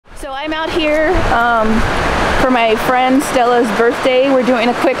So I'm out here for my friend Stella's birthday. We're doing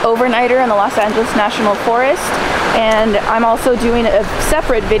a quick overnighter in the Los Angeles National Forest, and I'm also doing a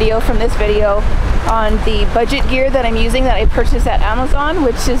separate video from this video on the budget gear that I'm using that I purchased at Amazon,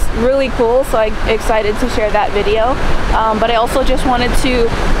 which is really cool, so I'm excited to share that video. But I also just wanted to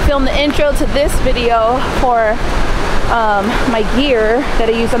film the intro to this video for my gear that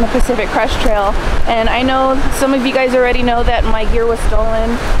I use on the Pacific Crest Trail. And I know some of you guys already know that my gear was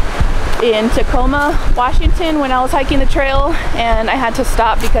stolen in Tacoma, Washington when I was hiking the trail, and I had to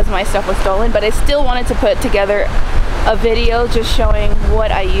stop because my stuff was stolen, but I still wanted to put together a video just showing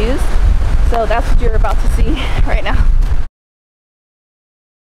what I used. So that's what you're about to see right now.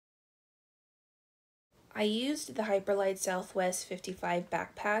 I used the Hyperlite Southwest 55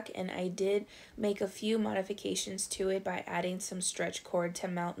 backpack, and I did make a few modifications to it by adding some stretch cord to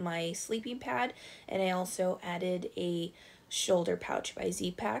mount my sleeping pad, and I also added a shoulder pouch by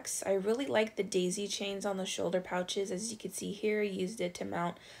Z-Packs. I really like the daisy chains on the shoulder pouches. As you can see here, I used it to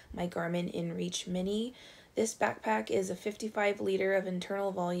mount my Garmin InReach Mini. This backpack is a 55 liter of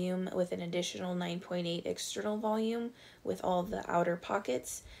internal volume with an additional 9.8 external volume with all the outer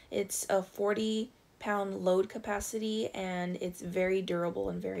pockets. It's a 40-pound load capacity, and it's very durable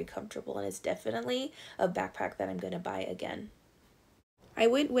and very comfortable, and it's definitely a backpack that I'm going to buy again. I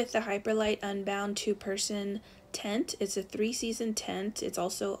went with the Hyperlite Unbound 2-person tent. It's a 3-season tent. It's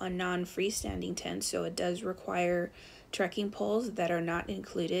also a non-freestanding tent, so it does require trekking poles that are not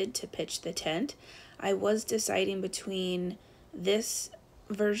included to pitch the tent. I was deciding between this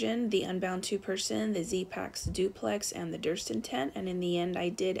version, the Unbound 2-person, the Z-Packs Duplex, and the Durston tent, and in the end I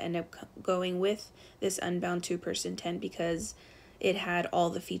did end up going with this Unbound 2-person tent because it had all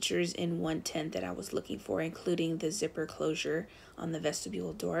the features in one tent that I was looking for, including the zipper closure on the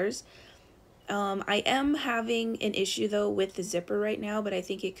vestibule doors. I am having an issue though with the zipper right now, but I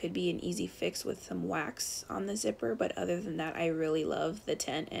think it could be an easy fix with some wax on the zipper. But other than that, I really love the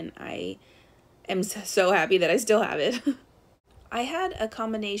tent, and I am so happy that I still have it. I had a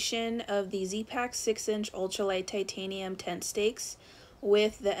combination of the Z-Pack 6-inch ultralight titanium tent stakes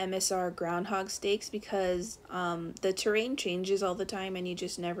with the MSR groundhog stakes because the terrain changes all the time and you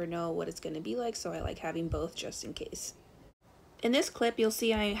just never know what it's going to be like, so I like having both just in case. In this clip, you'll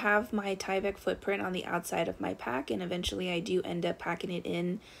see I have my Tyvek footprint on the outside of my pack, and eventually I do end up packing it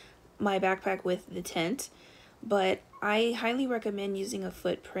in my backpack with the tent. But I highly recommend using a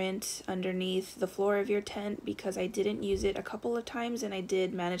footprint underneath the floor of your tent because I didn't use it a couple of times and I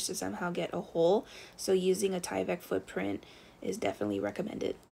did manage to somehow get a hole. So using a Tyvek footprint is definitely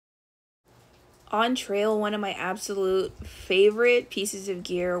recommended. On trail, one of my absolute favorite pieces of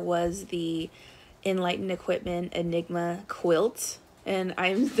gear was the Enlightened Equipment Enigma quilt, and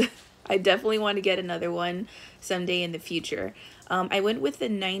I definitely want to get another one someday in the future. I went with the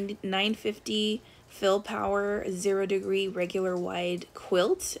 950 Fill Power 0 degree regular wide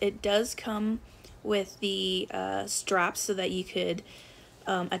quilt. It does come with the straps so that you could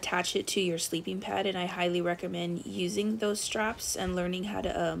attach it to your sleeping pad, and I highly recommend using those straps and learning how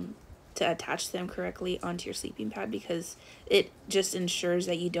to attach them correctly onto your sleeping pad because it just ensures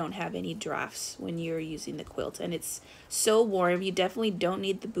that you don't have any drafts when you're using the quilt, and it's so warm. You definitely don't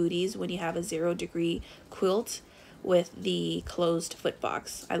need the booties when you have a 0 degree quilt with the closed foot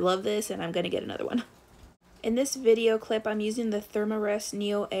box. I love this, and I'm gonna get another one. In this video clip, I'm using the Thermarest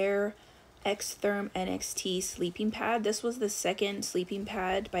Neo Air X-Therm NXT sleeping pad. This was the second sleeping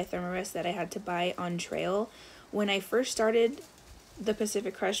pad by Thermarest that I had to buy on trail. When I first started the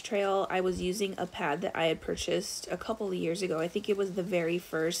Pacific Crest Trail, I was using a pad that I had purchased a couple of years ago. I think it was the very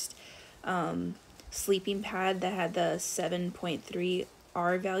first sleeping pad that had the 7.3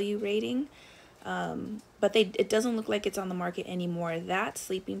 R value rating. But it doesn't look like it's on the market anymore. That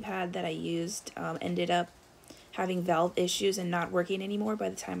sleeping pad that I used ended up having valve issues and not working anymore by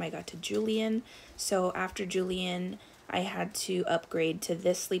the time I got to Julian. So after Julian, I had to upgrade to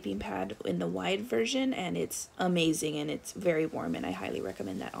this sleeping pad in the wide version, and it's amazing and it's very warm, and I highly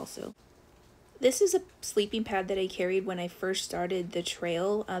recommend that also. This is a sleeping pad that I carried when I first started the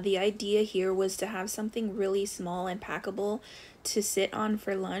trail. The idea here was to have something really small and packable to sit on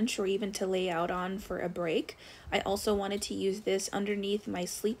for lunch or even to lay out on for a break. I also wanted to use this underneath my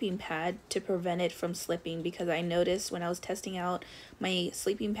sleeping pad to prevent it from slipping because I noticed when I was testing out my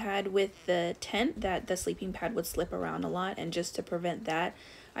sleeping pad with the tent that the sleeping pad would slip around a lot, and just to prevent that,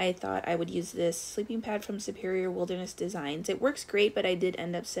 I thought I would use this sleeping pad from Superior Wilderness Designs. It works great, but I did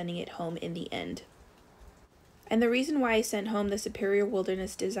end up sending it home in the end. And the reason why I sent home the Superior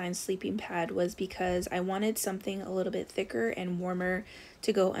Wilderness Design sleeping pad was because I wanted something a little bit thicker and warmer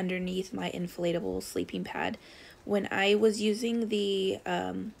to go underneath my inflatable sleeping pad. When I was using the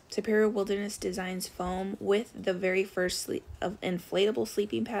Superior Wilderness Designs foam with the very first inflatable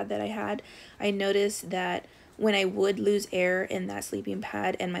sleeping pad that I had, I noticed that when I would lose air in that sleeping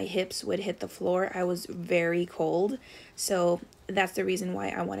pad and my hips would hit the floor, I was very cold. So that's the reason why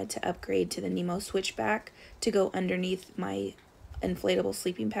I wanted to upgrade to the Nemo Switchback to go underneath my inflatable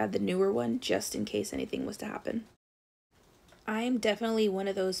sleeping pad, the newer one, just in case anything was to happen. I'm definitely one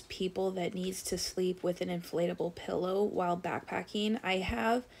of those people that needs to sleep with an inflatable pillow while backpacking. I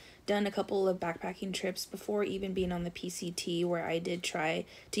have done a couple of backpacking trips before even being on the PCT where I did try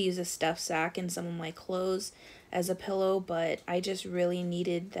to use a stuff sack and some of my clothes as a pillow, but I just really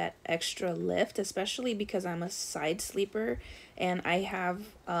needed that extra lift, especially because I'm a side sleeper and I have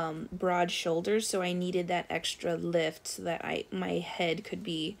broad shoulders, so I needed that extra lift so that my head could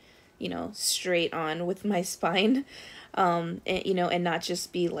be, straight on with my spine, and not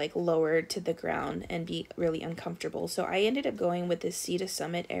just be like lowered to the ground and be really uncomfortable. So I ended up going with this Sea to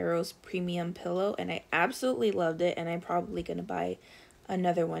Summit Aeros premium pillow, and I absolutely loved it, and I'm probably going to buy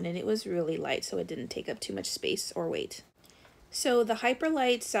another one, and it was really light, so it didn't take up too much space or weight. So the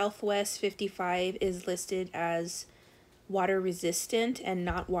Hyperlight Southwest 55 is listed as water resistant and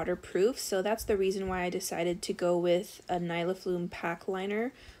not waterproof, so that's the reason why I decided to go with a Nylaflume pack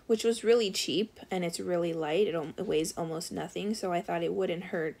liner, which was really cheap and it's really light. It weighs almost nothing, so I thought it wouldn't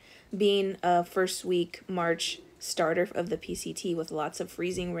hurt. Being a first week March starter of the PCT with lots of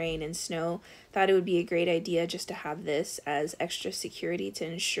freezing rain and snow, thought it would be a great idea just to have this as extra security to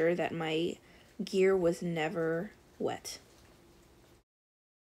ensure that my gear was never wet.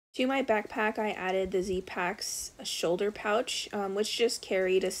 To my backpack, I added the Z-Packs shoulder pouch, which just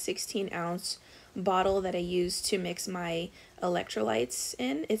carried a 16-ounce bottle that I used to mix my electrolytes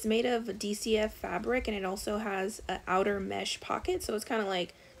in. It's made of DCF fabric, and it also has an outer mesh pocket, so it's kind of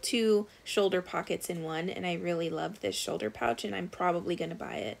like two shoulder pockets in one, and I really love this shoulder pouch, and I'm probably going to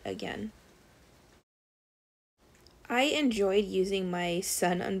buy it again. I enjoyed using my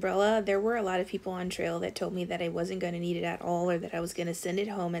sun umbrella. There were a lot of people on trail that told me that I wasn't going to need it at all or that I was going to send it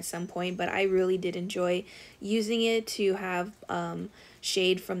home at some point, but I really did enjoy using it to have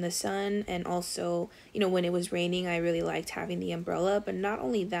shade from the sun, and also, when it was raining, I really liked having the umbrella. But not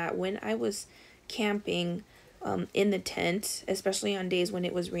only that, when I was camping in the tent, especially on days when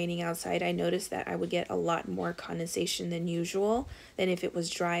it was raining outside, I noticed that I would get a lot more condensation than usual than if it was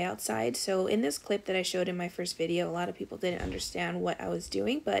dry outside. So in this clip that I showed in my first video, a lot of people didn't understand what I was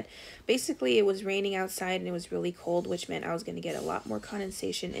doing, but basically it was raining outside and it was really cold, which meant I was going to get a lot more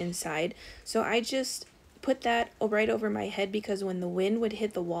condensation inside. So I just put that right over my head, because when the wind would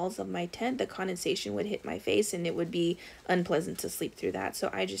hit the walls of my tent, the condensation would hit my face and it would be unpleasant to sleep through that. So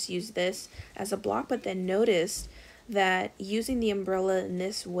I just used this as a block, but then noticed that using the umbrella in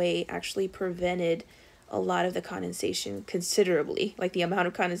this way actually prevented a lot of the condensation considerably. Like, the amount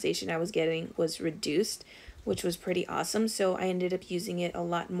of condensation I was getting was reduced, which was pretty awesome. So I ended up using it a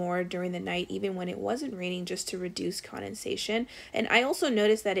lot more during the night, even when it wasn't raining, just to reduce condensation. And I also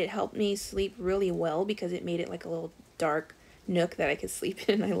noticed that it helped me sleep really well because it made it like a little dark nook that I could sleep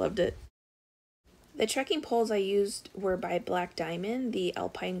in, and I loved it. The trekking poles I used were by Black Diamond, the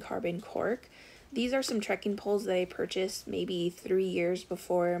Alpine Carbon Cork. These are some trekking poles that I purchased maybe 3 years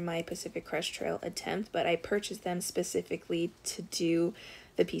before my Pacific Crest Trail attempt, but I purchased them specifically to do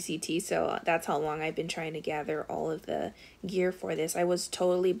the PCT, so that's how long I've been trying to gather all of the gear for this. I was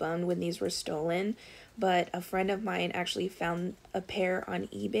totally bummed when these were stolen, but a friend of mine actually found a pair on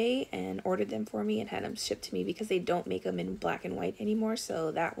eBay and ordered them for me and had them shipped to me, because they don't make them in black and white anymore, so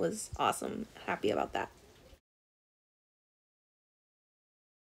that was awesome. Happy about that.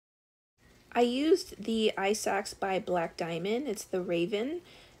 I used the ice axe by Black Diamond. It's the Raven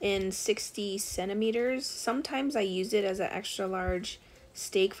in 60 centimeters. Sometimes I use it as an extra large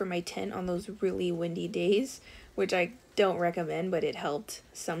stake for my tent on those really windy days, which I don't recommend, but it helped.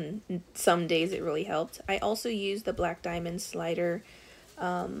 Some days it really helped. I also used the Black Diamond Slider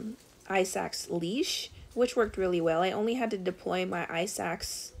ice axe leash, which worked really well. I only had to deploy my ice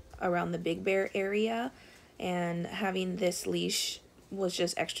axe around the Big Bear area, and having this leash was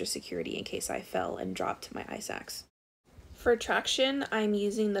just extra security in case I fell and dropped my ice axe. For traction, I'm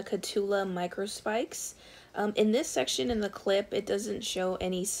using the Catula micro spikes. In this section in the clip, it doesn't show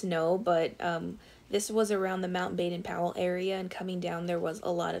any snow, but this was around the Mount Baden-Powell area, and coming down there was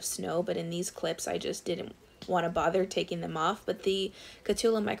a lot of snow, but in these clips I just didn't want to bother taking them off. But the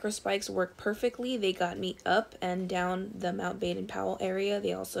Catula micro spikes work perfectly. They got me up and down the Mount Baden-Powell area.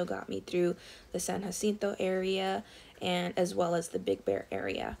 They also got me through the San Jacinto area, and as well as the Big Bear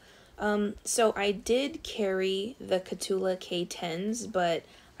area. So I did carry the Catula K10s, but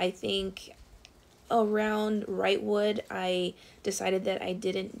I think around Wrightwood, I decided that I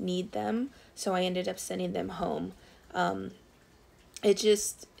didn't need them, so I ended up sending them home.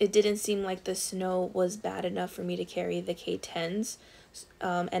 It didn't seem like the snow was bad enough for me to carry the K10s.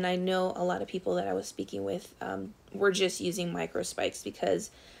 And I know a lot of people that I was speaking with were just using micro spikes, because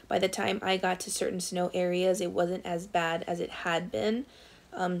by the time I got to certain snow areas, it wasn't as bad as it had been.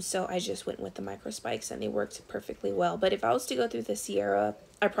 So I just went with the micro spikes and they worked perfectly well. But if I was to go through the Sierra,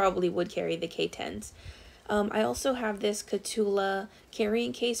 I probably would carry the K10s. I also have this Catula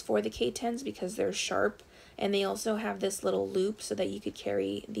carrying case for the K10s because they're sharp, and they also have this little loop so that you could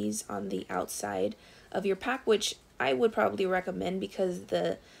carry these on the outside of your pack, which I would probably recommend because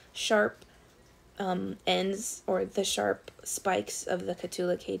the sharp ends or the sharp spikes of the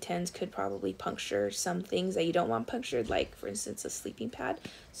Catula K10s could probably puncture some things that you don't want punctured, like for instance a sleeping pad.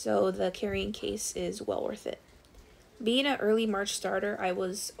 So the carrying case is well worth it. Being an early March starter, I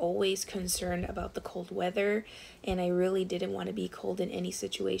was always concerned about the cold weather, and I really didn't want to be cold in any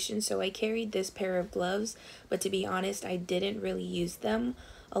situation, so I carried this pair of gloves, but to be honest, I didn't really use them.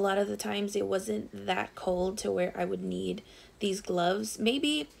 A lot of the times it wasn't that cold to where I would need these gloves.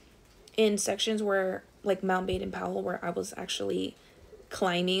 Maybe in sections where, like Mount Baden-Powell, where I was actually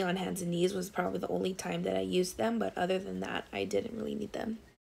climbing on hands and knees, was probably the only time that I used them, but other than that, I didn't really need them.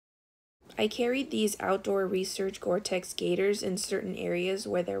 I carried these outdoor research Gore-Tex gaiters in certain areas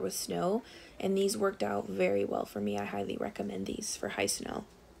where there was snow, and these worked out very well for me. I highly recommend these for high snow.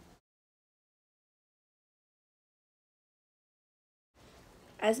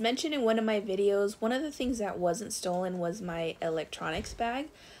 As mentioned in one of my videos, one of the things that wasn't stolen was my electronics bag.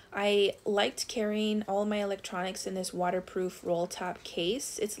 I liked carrying all my electronics in this waterproof roll top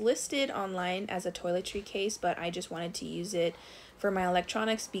case. It's listed online as a toiletry case, but I just wanted to use it for my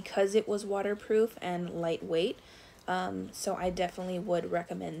electronics because it was waterproof and lightweight. So I definitely would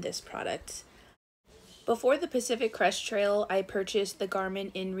recommend this product. Before the Pacific Crest Trail, I purchased the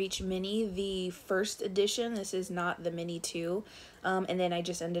Garmin InReach Mini, the first edition. This is not the Mini 2. And then I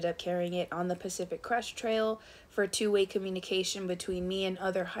just ended up carrying it on the Pacific Crest Trail for two-way communication between me and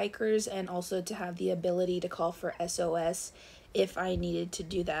other hikers, and also to have the ability to call for SOS if I needed to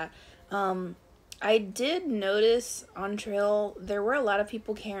do that. I did notice on trail there were a lot of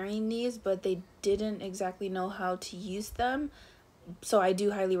people carrying these, but they didn't exactly know how to use them. So I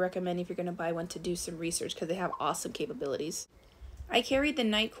do highly recommend, if you're going to buy one, to do some research because they have awesome capabilities. I carried the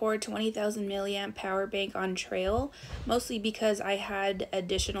Nitecore 20,000 milliamp power bank on trail, mostly because I had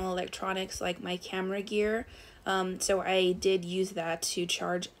additional electronics like my camera gear. So I did use that to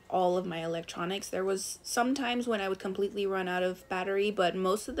charge all of my electronics. There was some times when I would completely run out of battery, but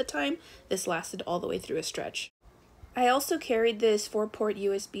most of the time this lasted all the way through a stretch. I also carried this 4-port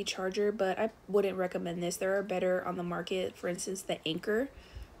USB charger, but I wouldn't recommend this. There are better on the market, for instance, the Anchor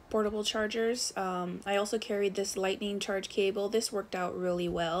portable chargers. I also carried this lightning charge cable. This worked out really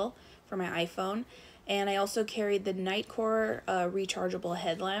well for my iPhone. And I also carried the Nitecore rechargeable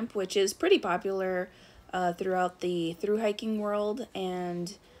headlamp, which is pretty popular throughout the thru-hiking world.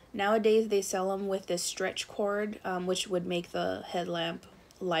 And nowadays they sell them with this stretch cord, which would make the headlamp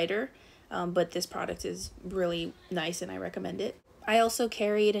lighter. But this product is really nice and I recommend it. I also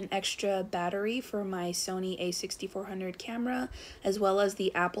carried an extra battery for my Sony a6400 camera, as well as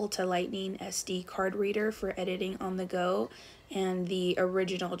the Apple to Lightning SD card reader for editing on the go, and the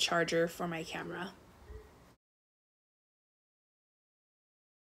original charger for my camera.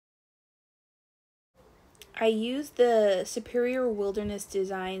 I used the Superior Wilderness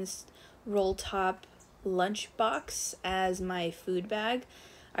Designs roll top lunchbox as my food bag.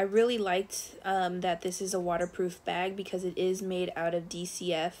 I really liked that this is a waterproof bag because it is made out of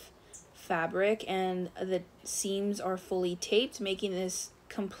DCF fabric and the seams are fully taped, making this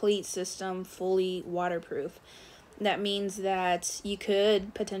complete system fully waterproof. That means that you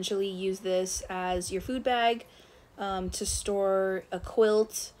could potentially use this as your food bag, to store a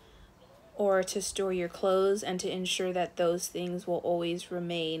quilt, or to store your clothes, and to ensure that those things will always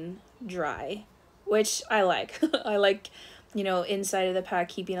remain dry, which I like. I like, inside of the pack,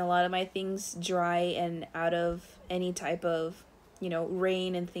 keeping a lot of my things dry and out of any type of,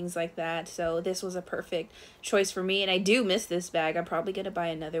 rain and things like that. So this was a perfect choice for me, and I do miss this bag. I'm probably going to buy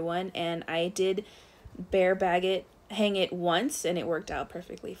another one, and I did bare bag it, hang it once, and it worked out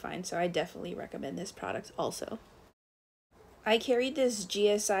perfectly fine. So I definitely recommend this product also. I carried this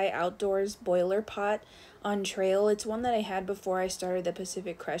GSI Outdoors boiler pot on trail. It's one that I had before I started the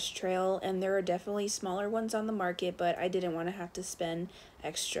Pacific Crest Trail, and there are definitely smaller ones on the market, but I didn't want to have to spend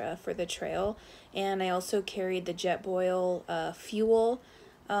extra for the trail. And I also carried the Jetboil fuel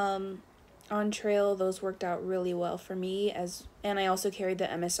on trail. Those worked out really well for me, and I also carried the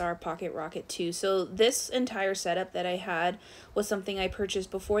MSR Pocket Rocket too. So this entire setup that I had was something I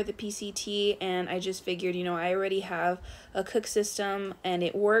purchased before the PCT, and I just figured, you know, I already have a cook system and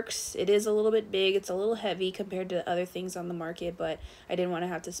it works. It is a little bit big, it's a little heavy compared to other things on the market, but I didn't want to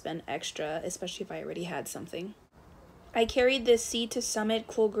have to spend extra, especially if I already had something. I carried this Sea to Summit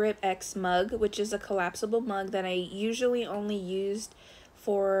Cool Grip X mug, which is a collapsible mug that I usually only used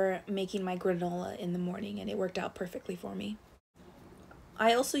for making my granola in the morning, and it worked out perfectly for me.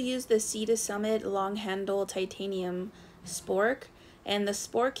 I also used the Sea to Summit long handle titanium spork, and the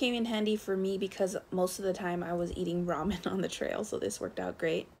spork came in handy for me because most of the time I was eating ramen on the trail, so this worked out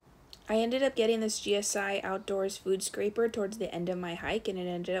great. I ended up getting this GSI Outdoors food scraper towards the end of my hike, and it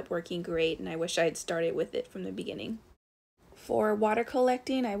ended up working great, and I wish I had started with it from the beginning. For water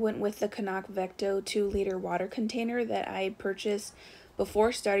collecting, I went with the Canuck Vecto 2-liter water container that I purchased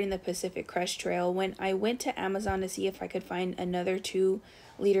before starting the Pacific Crest Trail. When I went to Amazon to see if I could find another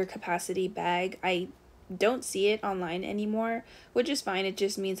 2-liter capacity bag, I don't see it online anymore, which is fine. It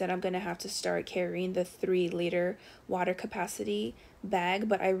just means that I'm going to have to start carrying the 3-liter water capacity bag,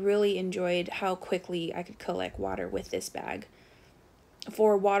 but I really enjoyed how quickly I could collect water with this bag.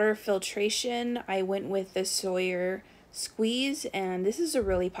 For water filtration, I went with the Sawyer Squeeze, and this is a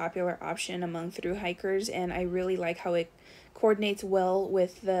really popular option among thru hikers, and I really like how it coordinates well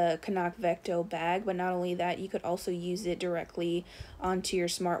with the Canuck Vecto bag. But not only that, you could also use it directly onto your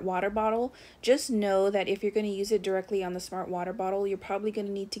smart water bottle. Just know that if you're going to use it directly on the smart water bottle, you're probably going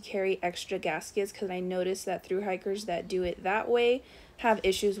to need to carry extra gaskets, because I noticed that thru hikers that do it that way have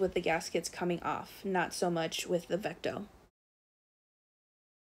issues with the gaskets coming off, not so much with the Vecto.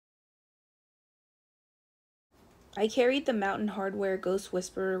 I carried the Mountain Hardwear Ghost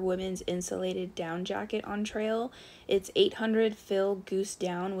Whisperer women's insulated down jacket on trail. It's 800 fill goose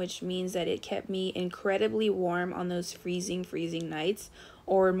down, which means that it kept me incredibly warm on those freezing nights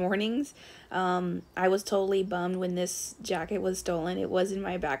or mornings. I was totally bummed when this jacket was stolen. It was in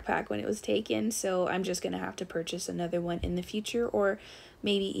my backpack when it was taken, so I'm just gonna have to purchase another one in the future, or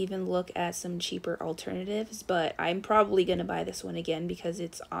maybe even look at some cheaper alternatives. But I'm probably gonna buy this one again because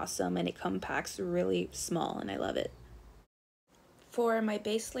it's awesome and it compacts really small and I love it. For my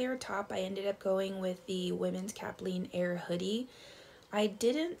base layer top, I ended up going with the Women's Kathleen Air hoodie. I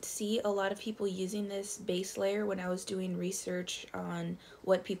didn't see a lot of people using this base layer when I was doing research on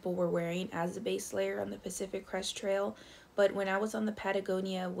what people were wearing as a base layer on the Pacific Crest Trail, but when I was on the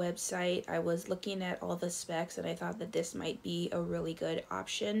Patagonia website, I was looking at all the specs and I thought that this might be a really good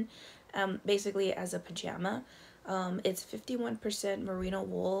option, basically as a pajama. It's 51% merino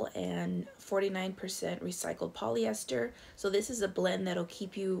wool and 49% recycled polyester. So this is a blend that'll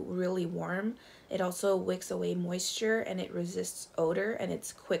keep you really warm. It also wicks away moisture and it resists odor and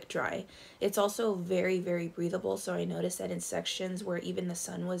it's quick dry. It's also very breathable. So I noticed that in sections where even the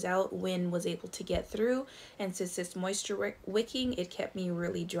sun was out, wind was able to get through. And since it's moisture wicking, it kept me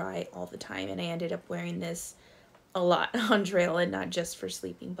really dry all the time. And I ended up wearing this a lot on trail, and not just for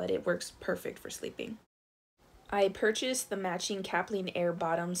sleeping, but it works perfect for sleeping. I purchased the matching Kathleen Air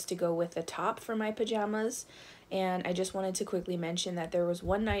bottoms to go with the top for my pajamas, and I just wanted to quickly mention that there was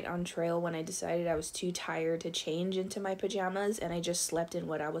one night on trail when I decided I was too tired to change into my pajamas, and I just slept in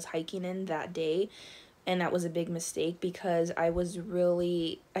what I was hiking in that day. And that was a big mistake because I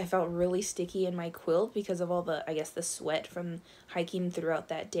felt really sticky in my quilt because of all the, I guess, the sweat from hiking throughout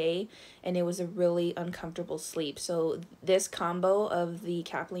that day, and it was a really uncomfortable sleep. So this combo of the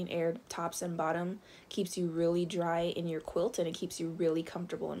Kathleen Air tops and bottom keeps you really dry in your quilt, and it keeps you really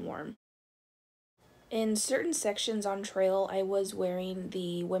comfortable and warm. In certain sections on trail, I was wearing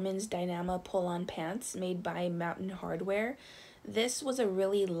the women's Dynama pull-on pants made by Mountain Hardwear. This was a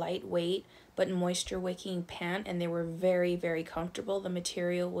really lightweight but moisture-wicking pant, and they were very comfortable. The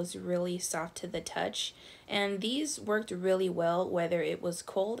material was really soft to the touch, and these worked really well whether it was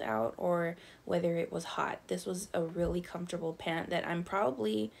cold out or whether it was hot. This was a really comfortable pant that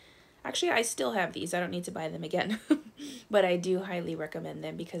actually, I still have these. I don't need to buy them again. But I do highly recommend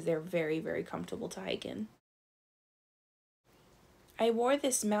them because they're very comfortable to hike in. I wore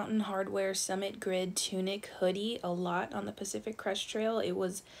this Mountain Hardwear Summit Grid tunic hoodie a lot on the Pacific Crest Trail. It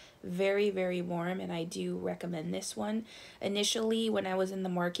was very warm, and I do recommend this one. Initially, when I was in the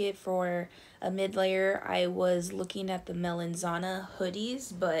market for a mid-layer, I was looking at the Melanzana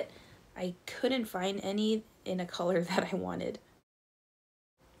hoodies, but I couldn't find any in a color that I wanted.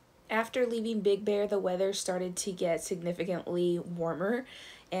 After leaving Big Bear, the weather started to get significantly warmer,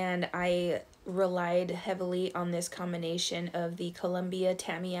 and I relied heavily on this combination of the Columbia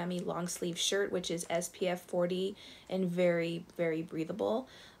Tamiami long sleeve shirt, which is SPF 40 and very, very breathable.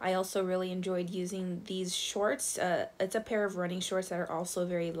 I also really enjoyed using these shorts. It's a pair of running shorts that are also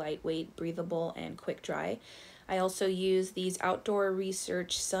very lightweight, breathable, and quick dry. I also use these Outdoor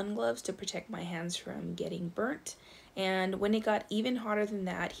Research sun gloves to protect my hands from getting burnt. And when it got even hotter than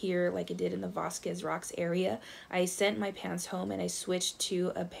that here, like it did in the Vasquez Rocks area, I sent my pants home and I switched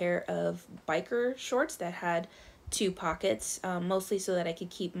to a pair of biker shorts that had two pockets, mostly so that I could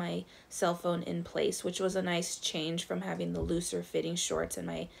keep my cell phone in place, which was a nice change from having the looser fitting shorts and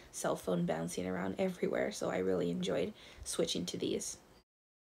my cell phone bouncing around everywhere. So I really enjoyed switching to these.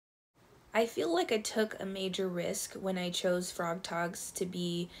 I feel like I took a major risk when I chose Frog Togs to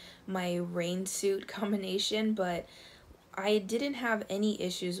be my rain suit combination, but I didn't have any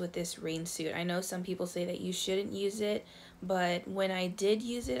issues with this rain suit. I know some people say that you shouldn't use it, but when I did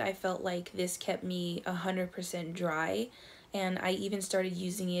use it, I felt like this kept me 100% dry, and I even started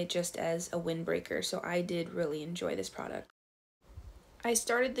using it just as a windbreaker, so I did really enjoy this product. I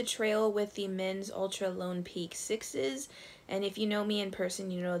started the trail with the men's Ultra Lone Peak 6s, and if you know me in person,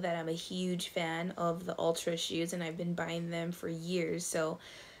 you know that I'm a huge fan of the Ultra shoes, and I've been buying them for years, so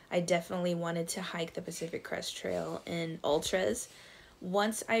I definitely wanted to hike the Pacific Crest Trail in Ultras.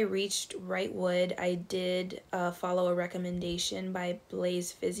 Once I reached Wrightwood, I did follow a recommendation by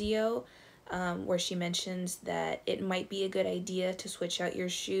Blaze Physio, where she mentions that it might be a good idea to switch out your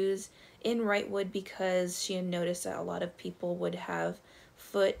shoes in Wrightwood because she had noticed that a lot of people would have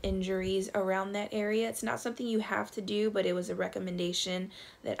foot injuries around that area. It's not something you have to do, but it was a recommendation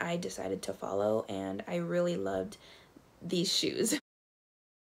that I decided to follow, and I really loved these shoes.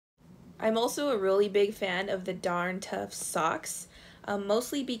 I'm also a really big fan of the Darn Tough socks,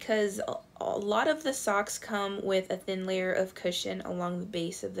 mostly because a lot of the socks come with a thin layer of cushion along the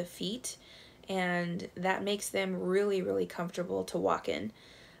base of the feet, and that makes them really, really comfortable to walk in.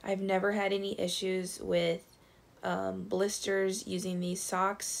 I've never had any issues with blisters using these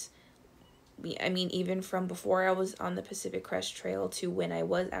socks. I mean, even from before I was on the Pacific Crest Trail to when I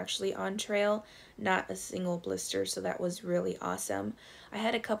was actually on trail, not a single blister, so that was really awesome. I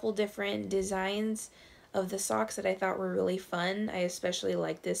had a couple different designs of the socks that I thought were really fun. I especially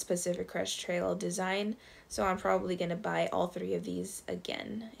like this Pacific Crest Trail design, so I'm probably going to buy all three of these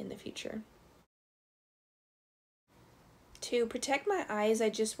again in the future. To protect my eyes, I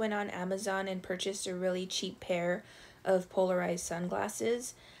just went on Amazon and purchased a really cheap pair of polarized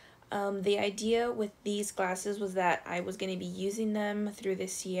sunglasses. The idea with these glasses was that I was going to be using them through the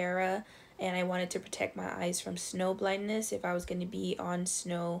Sierra, and I wanted to protect my eyes from snow blindness if I was going to be on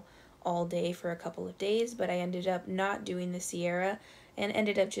snow all day for a couple of days, but I ended up not doing the Sierra and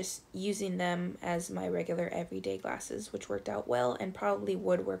ended up just using them as my regular everyday glasses, which worked out well and probably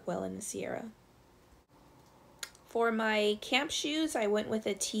would work well in the Sierra. For my camp shoes, I went with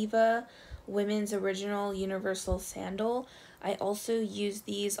a Teva Women's Original Universal Sandal. I also use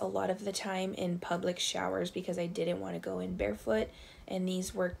these a lot of the time in public showers because I didn't want to go in barefoot, and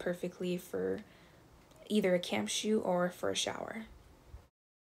these work perfectly for either a camp shoe or for a shower.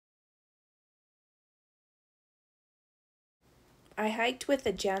 I hiked with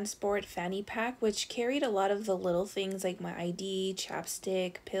a JanSport fanny pack, which carried a lot of the little things like my ID,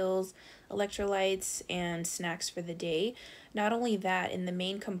 chapstick, pills, electrolytes, and snacks for the day. Not only that, in the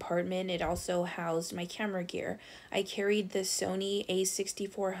main compartment, it also housed my camera gear. I carried the Sony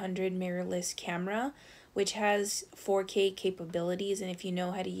a6400 mirrorless camera, which has 4K capabilities, and if you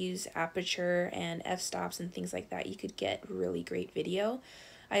know how to use aperture and f-stops and things like that, you could get really great video.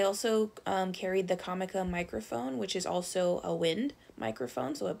 I also carried the Comica microphone, which is also a wind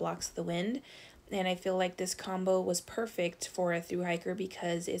microphone, so it blocks the wind. And I feel like this combo was perfect for a thru-hiker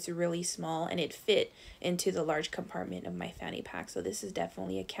because it's really small and it fit into the large compartment of my fanny pack. So this is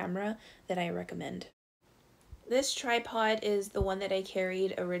definitely a camera that I recommend. This tripod is the one that I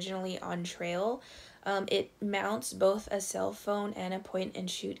carried originally on trail. It mounts both a cell phone and a point and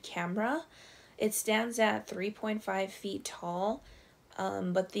shoot camera. It stands at 3.5 feet tall.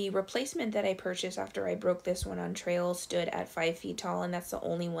 But the replacement that I purchased after I broke this one on trail stood at 5 feet tall, and that's the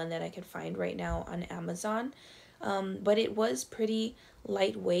only one that I could find right now on Amazon. But it was pretty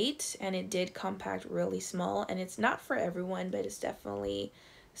lightweight, and it did compact really small, and it's not for everyone, but it's definitely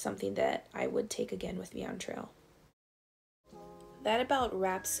something that I would take again with me on trail. That about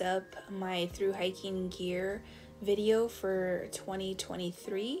wraps up my thru-hiking gear video for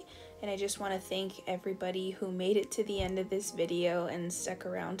 2023, and I just want to thank everybody who made it to the end of this video and stuck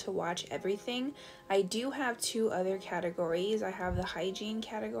around to watch everything. I do have two other categories. I have the hygiene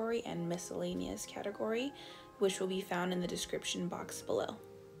category and miscellaneous category, which will be found in the description box below.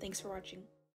 Thanks for watching.